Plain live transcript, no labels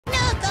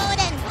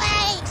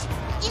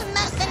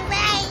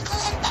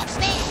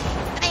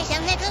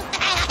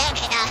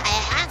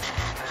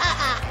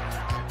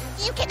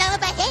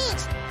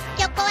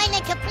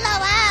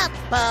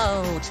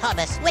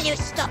Thomas, will you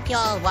stop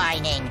your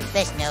whining?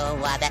 There's no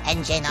other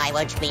engine I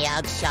won't be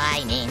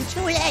outshining.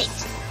 Too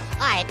late,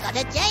 I've got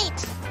a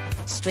date.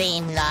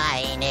 Streamlining.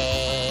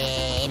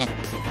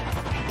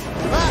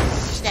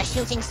 Whoosh, the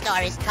shooting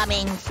star is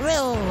coming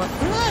through.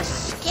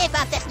 Whoosh, give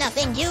up, there's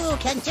nothing you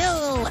can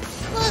do.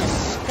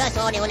 Whoosh, cause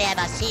all you'll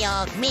ever see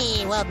of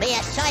me will be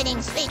a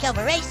shining streak of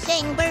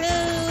racing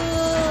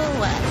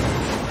blue.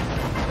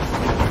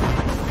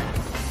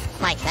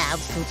 My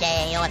clouds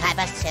today all have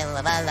a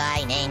silver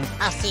lining.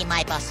 I'll see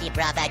my bossy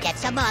brother get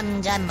some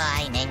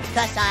undermining.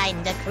 Cause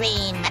I'm the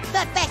cream,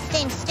 the best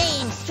in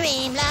steam,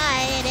 streamlining.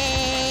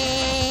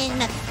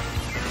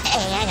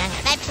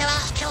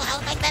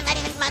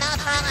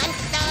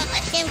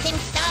 The shooting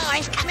star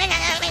is coming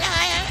out.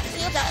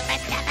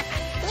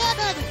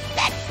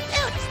 That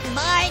suits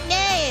my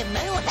name.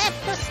 You'll have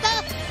to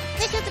stop.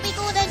 Listen to me,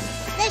 Gordon.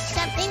 There's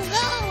something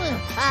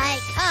wrong. I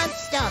can't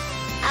stop.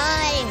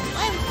 I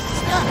won't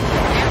stop.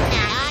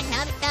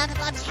 No,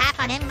 what's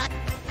happening, but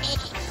it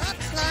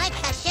looks like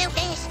a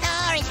shooting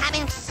star is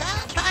having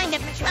some kind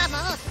of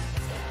trouble.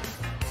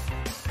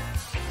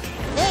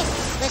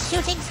 The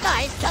shooting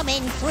star is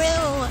coming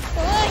through.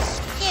 Whoosh,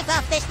 give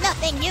up, there's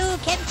nothing you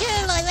can do.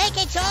 I think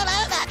it's all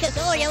over, cause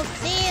all you'll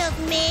see of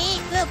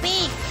me will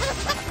be...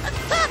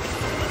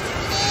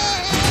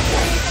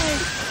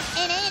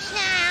 It is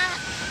now.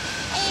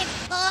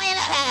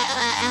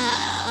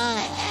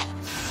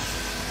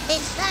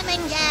 It's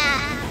coming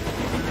down.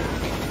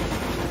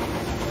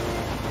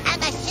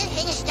 And the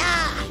shooting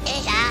star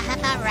is out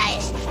of the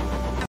race.